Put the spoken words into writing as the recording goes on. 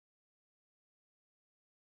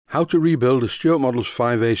How to rebuild a Stuart Models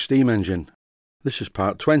 5A steam engine. This is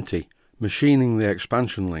part 20, machining the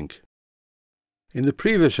expansion link. In the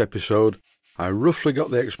previous episode, I roughly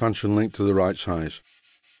got the expansion link to the right size.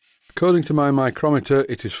 According to my micrometer,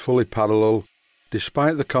 it is fully parallel,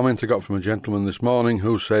 despite the comment I got from a gentleman this morning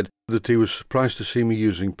who said that he was surprised to see me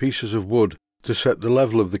using pieces of wood to set the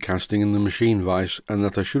level of the casting in the machine vise and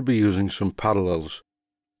that I should be using some parallels.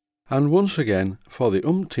 And once again, for the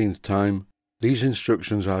umpteenth time, these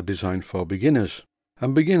instructions are designed for beginners,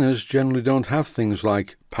 and beginners generally don't have things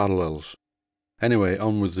like parallels. Anyway,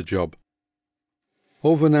 on with the job.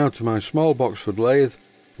 Over now to my small Boxford lathe,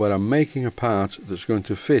 where I'm making a part that's going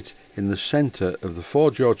to fit in the centre of the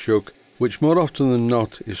 4-jaw chuck, which more often than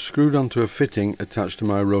not is screwed onto a fitting attached to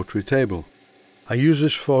my rotary table. I use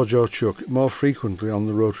this 4-jaw chuck more frequently on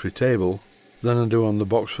the rotary table than I do on the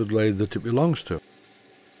Boxford lathe that it belongs to.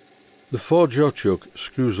 The 4-jaw chuck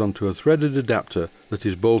screws onto a threaded adapter that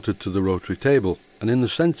is bolted to the rotary table, and in the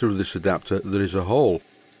centre of this adapter there is a hole.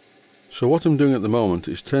 So what I'm doing at the moment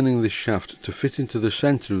is turning this shaft to fit into the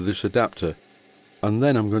centre of this adapter, and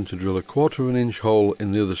then I'm going to drill a 1/4 inch hole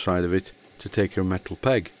in the other side of it to take a metal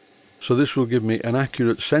peg. So this will give me an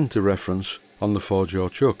accurate centre reference on the 4-jaw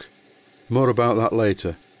chuck. More about that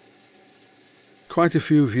later. Quite a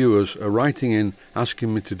few viewers are writing in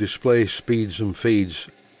asking me to display speeds and feeds.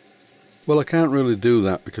 Well, I can't really do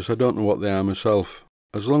that because I don't know what they are myself.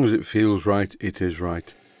 As long as it feels right, it is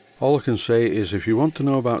right. All I can say is if you want to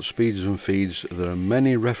know about speeds and feeds, there are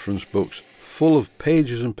many reference books full of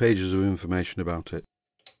pages and pages of information about it.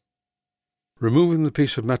 Removing the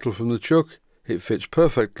piece of metal from the chuck, it fits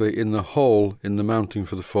perfectly in the hole in the mounting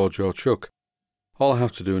for the 4-jaw chuck. All I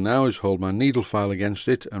have to do now is hold my needle file against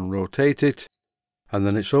it and rotate it, and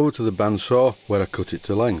then it's over to the bandsaw where I cut it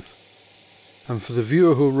to length. And for the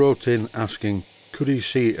viewer who wrote in asking, could he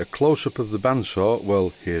see a close-up of the bandsaw,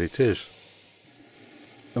 well, here it is.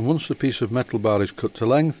 And once the piece of metal bar is cut to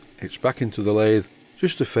length, it's back into the lathe,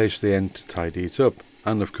 just to face the end to tidy it up,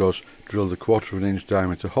 and of course drill the 1/4 inch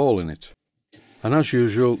diameter hole in it. And as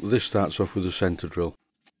usual, this starts off with a centre drill,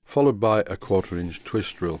 followed by a 1/4 inch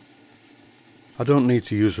twist drill. I don't need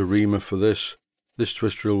to use a reamer for this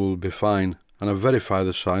twist drill will be fine, and I verify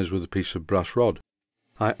the size with a piece of brass rod.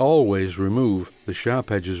 I always remove the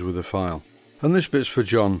sharp edges with a file. And this bit's for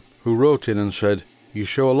John, who wrote in and said, you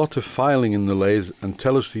show a lot of filing in the lathe and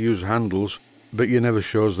tell us to use handles, but you never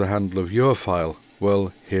show us the handle of your file.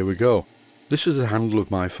 Well, here we go. This is the handle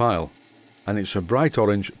of my file, and it's a bright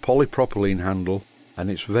orange polypropylene handle,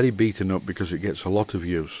 and it's very beaten up because it gets a lot of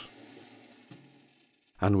use.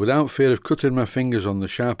 And without fear of cutting my fingers on the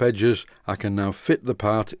sharp edges, I can now fit the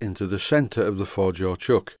part into the centre of the 4-jaw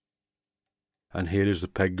chuck. And here is the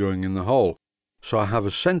peg going in the hole, so I have a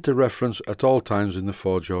centre reference at all times in the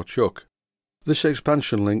 4-jaw chuck. This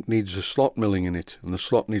expansion link needs a slot milling in it, and the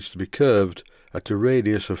slot needs to be curved at a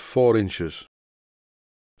radius of 4 inches.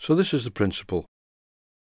 So this is the principle.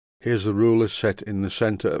 Here's the ruler set in the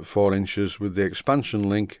centre at 4 inches with the expansion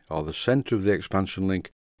link, or the centre of the expansion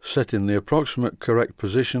link, set in the approximate correct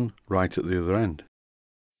position right at the other end.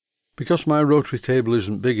 Because my rotary table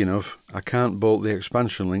isn't big enough, I can't bolt the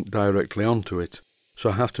expansion link directly onto it, so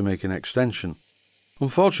I have to make an extension.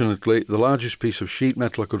 Unfortunately, the largest piece of sheet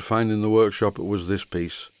metal I could find in the workshop was this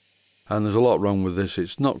piece. And there's a lot wrong with this.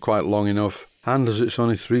 It's not quite long enough, and as it's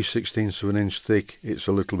only 3/16 of an inch thick, it's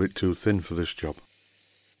a little bit too thin for this job.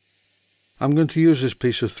 I'm going to use this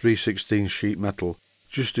piece of 3/16 sheet metal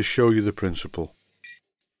just to show you the principle.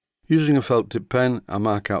 Using a felt tip pen, I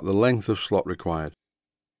mark out the length of slot required.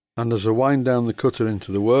 And as I wind down the cutter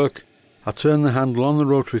into the work, I turn the handle on the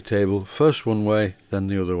rotary table first one way, then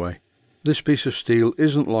the other way. This piece of steel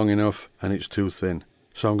isn't long enough and it's too thin,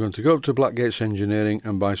 so I'm going to go up to Blackgates Engineering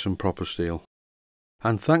and buy some proper steel.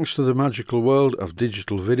 And thanks to the magical world of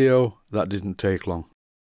digital video, that didn't take long.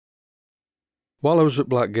 While I was at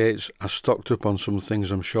Blackgates, I stocked up on some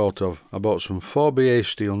things I'm short of. I bought some 4BA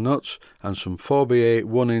steel nuts and some 4BA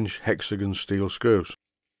 1-inch hexagon steel screws.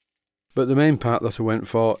 But the main part that I went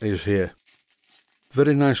for is here.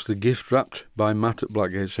 Very nicely gift wrapped by Matt at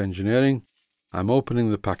Blackgates Engineering. I'm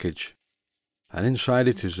opening the package, and inside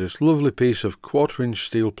it is this lovely piece of 1/4 inch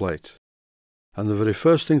steel plate. And the very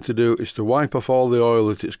first thing to do is to wipe off all the oil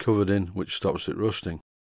that it's covered in, which stops it rusting.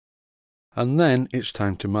 And then it's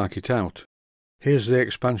time to mark it out. Here's the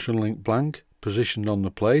expansion link blank, positioned on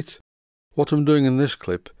the plate. What I'm doing in this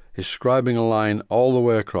clip is scribing a line all the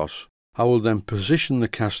way across. I will then position the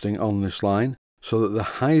casting on this line so that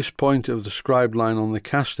the highest point of the scribed line on the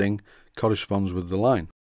casting corresponds with the line.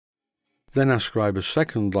 Then I scribe a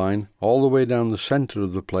second line all the way down the centre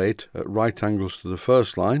of the plate at right angles to the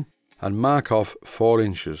first line, and mark off 4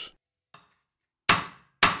 inches,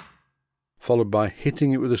 followed by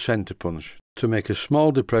hitting it with a centre punch to make a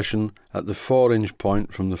small depression at the 4-inch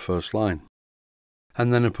point from the first line.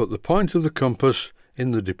 And then I put the point of the compass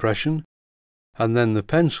in the depression, and then the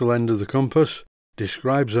pencil end of the compass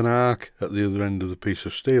describes an arc at the other end of the piece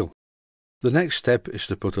of steel. The next step is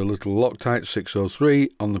to put a little Loctite 603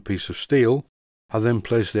 on the piece of steel. I then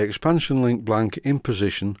place the expansion link blank in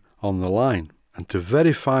position on the line, and to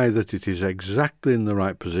verify that it is exactly in the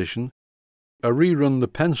right position, I rerun the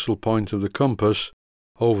pencil point of the compass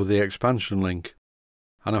over the expansion link,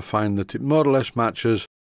 and I find that it more or less matches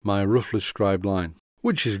my roughly scribed line,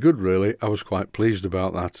 which is good really. I was quite pleased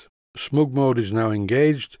about that. Smug mode is now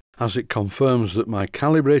engaged, as it confirms that my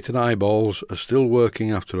calibrated eyeballs are still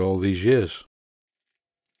working after all these years.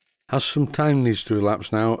 As some time needs to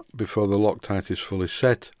elapse now before the Loctite is fully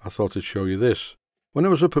set, I thought I'd show you this. When I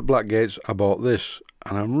was up at Blackgate's, I bought this,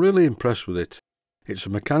 and I'm really impressed with it. It's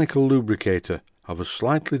a mechanical lubricator of a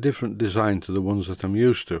slightly different design to the ones that I'm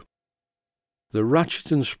used to. The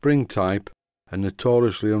ratchet and spring type are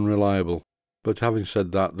notoriously unreliable, but having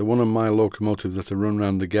said that, the one on my locomotive that I run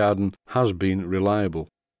round the garden has been reliable.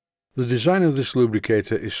 The design of this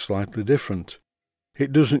lubricator is slightly different.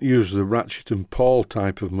 It doesn't use the ratchet and pawl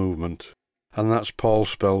type of movement, and that's Paul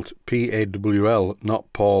spelt P-A-W-L,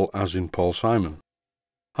 not Paul as in Paul Simon.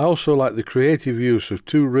 I also like the creative use of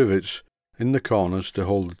 2 rivets in the corners to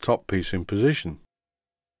hold the top piece in position.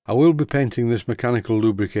 I will be painting this mechanical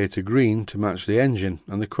lubricator green to match the engine,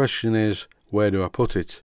 and the question is, where do I put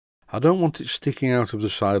it? I don't want it sticking out of the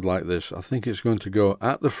side like this. I think it's going to go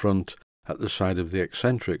at the front, at the side of the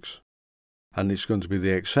eccentrics. And it's going to be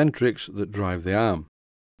the eccentrics that drive the arm.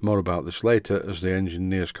 More about this later as the engine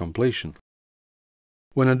nears completion.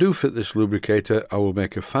 When I do fit this lubricator, I will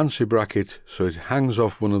make a fancy bracket so it hangs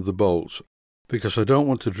off one of the bolts, because I don't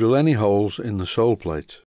want to drill any holes in the sole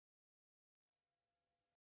plate.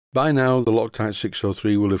 By now the Loctite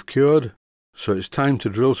 603 will have cured, so it's time to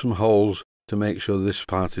drill some holes to make sure this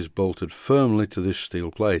part is bolted firmly to this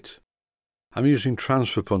steel plate. I'm using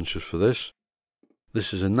transfer punches for this.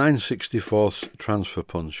 This is a 9/64 transfer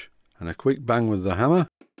punch, and a quick bang with the hammer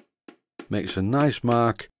makes a nice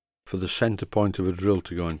mark for the centre point of a drill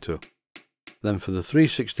to go into. Then for the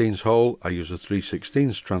 3/16 hole I use a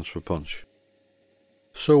 3/16 transfer punch.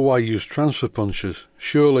 So why use transfer punches?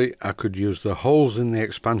 Surely I could use the holes in the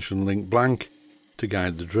expansion link blank to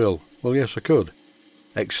guide the drill. Well, yes I could,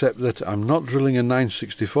 except that I'm not drilling a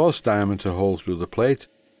 9/64 diameter hole through the plate.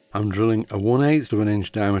 I'm drilling a 1/8 of an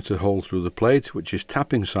inch diameter hole through the plate, which is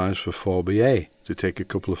tapping size for 4BA, to take a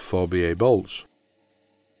couple of 4BA bolts.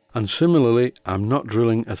 And similarly, I'm not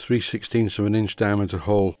drilling a 3/16 of an inch diameter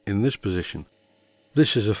hole in this position.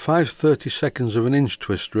 This is a 5/32 of an inch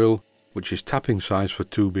twist drill, which is tapping size for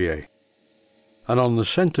 2BA. And on the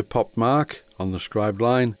centre pop mark, on the scribed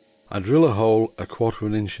line, I drill a hole a 1/4 of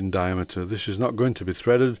an inch in diameter. This is not going to be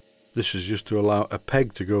threaded. This is just to allow a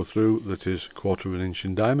peg to go through that is 1/4 of an inch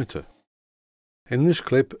in diameter. In this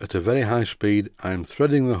clip, at a very high speed, I am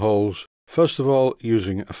threading the holes, first of all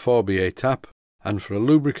using a 4BA tap, and for a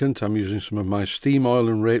lubricant I'm using some of my steam oil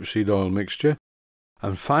and rapeseed oil mixture,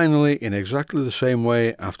 and finally, in exactly the same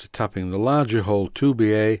way, after tapping the larger hole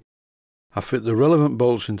 2BA, I fit the relevant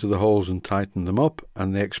bolts into the holes and tighten them up,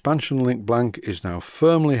 and the expansion link blank is now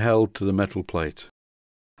firmly held to the metal plate.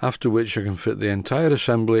 After which I can fit the entire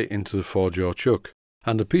assembly into the 4-jaw chuck,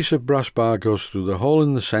 and a piece of brass bar goes through the hole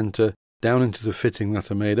in the centre down into the fitting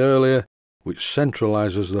that I made earlier, which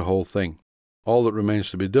centralises the whole thing. All that remains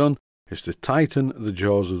to be done is to tighten the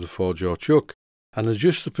jaws of the 4-jaw chuck and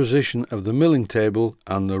adjust the position of the milling table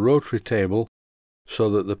and the rotary table so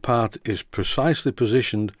that the part is precisely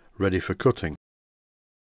positioned ready for cutting.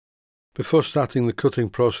 Before starting the cutting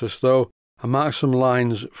process though, I mark some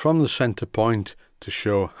lines from the centre point to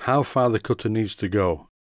show how far the cutter needs to go.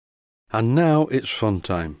 And now it's fun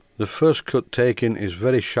time. The first cut taken is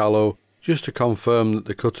very shallow, just to confirm that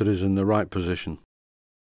the cutter is in the right position.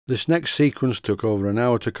 This next sequence took over an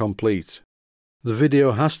hour to complete. The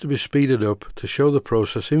video has to be speeded up to show the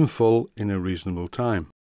process in full in a reasonable time.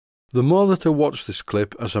 The more that I watch this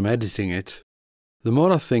clip as I'm editing it, the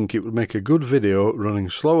more I think it would make a good video running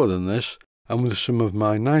slower than this, and with some of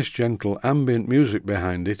my nice gentle ambient music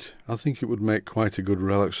behind it, I think it would make quite a good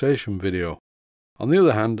relaxation video. On the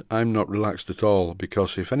other hand, I'm not relaxed at all,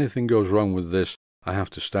 because if anything goes wrong with this, I have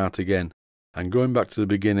to start again, and going back to the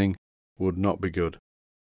beginning would not be good.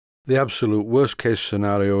 The absolute worst case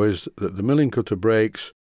scenario is that the milling cutter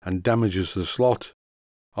breaks and damages the slot,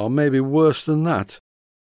 or maybe worse than that,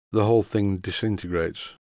 the whole thing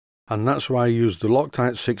disintegrates. And that's why I used the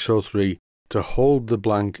Loctite 603 to hold the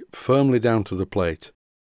blank firmly down to the plate.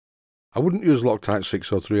 I wouldn't use Loctite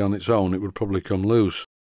 603 on its own, it would probably come loose,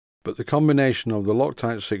 but the combination of the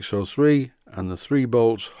Loctite 603 and the 3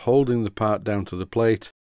 bolts holding the part down to the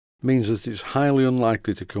plate means that it's highly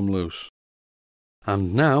unlikely to come loose.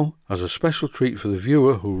 And now, as a special treat for the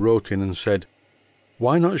viewer who wrote in and said,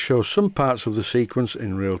 why not show some parts of the sequence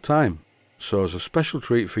in real time? So as a special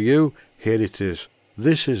treat for you, here it is.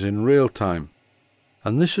 This is in real time.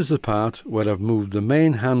 And this is the part where I've moved the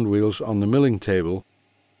main hand wheels on the milling table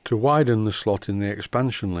to widen the slot in the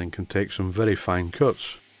expansion link and take some very fine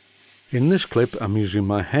cuts. In this clip I'm using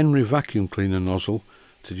my Henry vacuum cleaner nozzle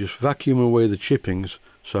to just vacuum away the chippings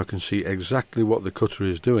so I can see exactly what the cutter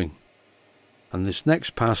is doing. And this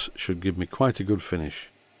next pass should give me quite a good finish.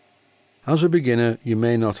 As a beginner you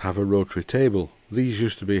may not have a rotary table. These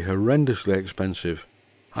used to be horrendously expensive.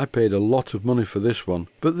 I paid a lot of money for this one,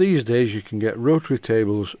 but these days you can get rotary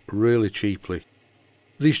tables really cheaply.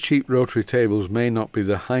 These cheap rotary tables may not be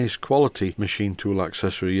the highest quality machine tool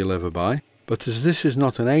accessory you'll ever buy, but as this is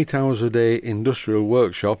not an 8 hours a day industrial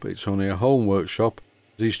workshop, it's only a home workshop,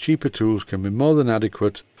 these cheaper tools can be more than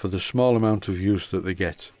adequate for the small amount of use that they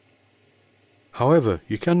get. However,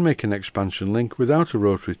 you can make an expansion link without a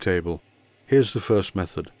rotary table. Here's the first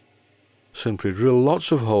method. Simply drill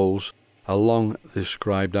lots of holes along this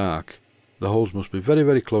scribed arc. The holes must be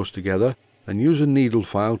very close together, and use a needle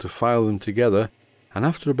file to file them together, and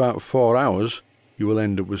after about 4 hours you will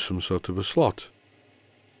end up with some sort of a slot.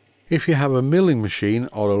 If you have a milling machine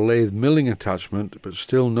or a lathe milling attachment but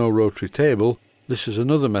still no rotary table, this is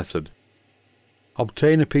another method.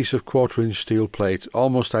 Obtain a piece of 1/4" steel plate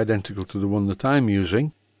almost identical to the one that I'm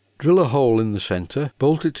using, drill a hole in the centre,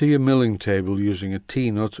 bolt it to your milling table using a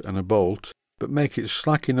T-nut and a bolt, but make it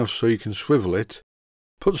slack enough so you can swivel it.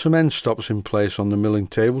 Put some end stops in place on the milling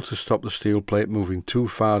table to stop the steel plate moving too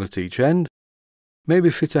far at each end.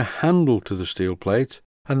 Maybe fit a handle to the steel plate,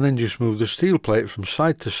 and then just move the steel plate from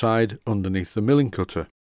side to side underneath the milling cutter.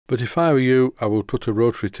 But if I were you, I would put a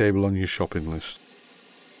rotary table on your shopping list.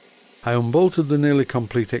 I unbolted the nearly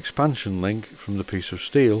complete expansion link from the piece of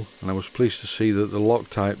steel, and I was pleased to see that the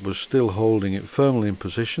Loctite was still holding it firmly in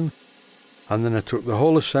position. And then I took the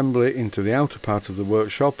whole assembly into the outer part of the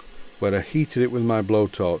workshop where I heated it with my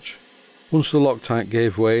blowtorch. Once the Loctite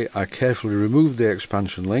gave way, I carefully removed the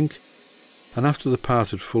expansion link, and after the part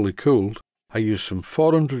had fully cooled, I used some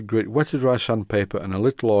 400 grit wet dry sandpaper and a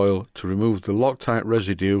little oil to remove the Loctite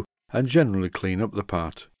residue and generally clean up the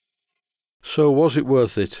part. So was it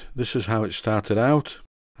worth it? This is how it started out,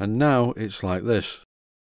 and now it's like this.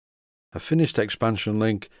 A finished expansion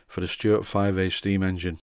link for the Stuart 5A steam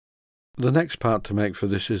engine. The next part to make for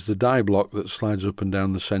this is the die block that slides up and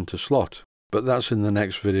down the centre slot, but that's in the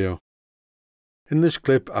next video. In this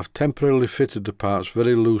clip I've temporarily fitted the parts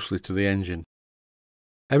very loosely to the engine.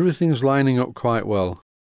 Everything's lining up quite well.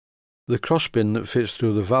 The crosspin that fits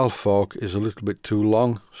through the valve fork is a little bit too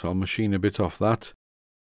long, so I'll machine a bit off that.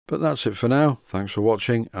 But that's it for now. Thanks for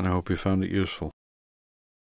watching, and I hope you found it useful.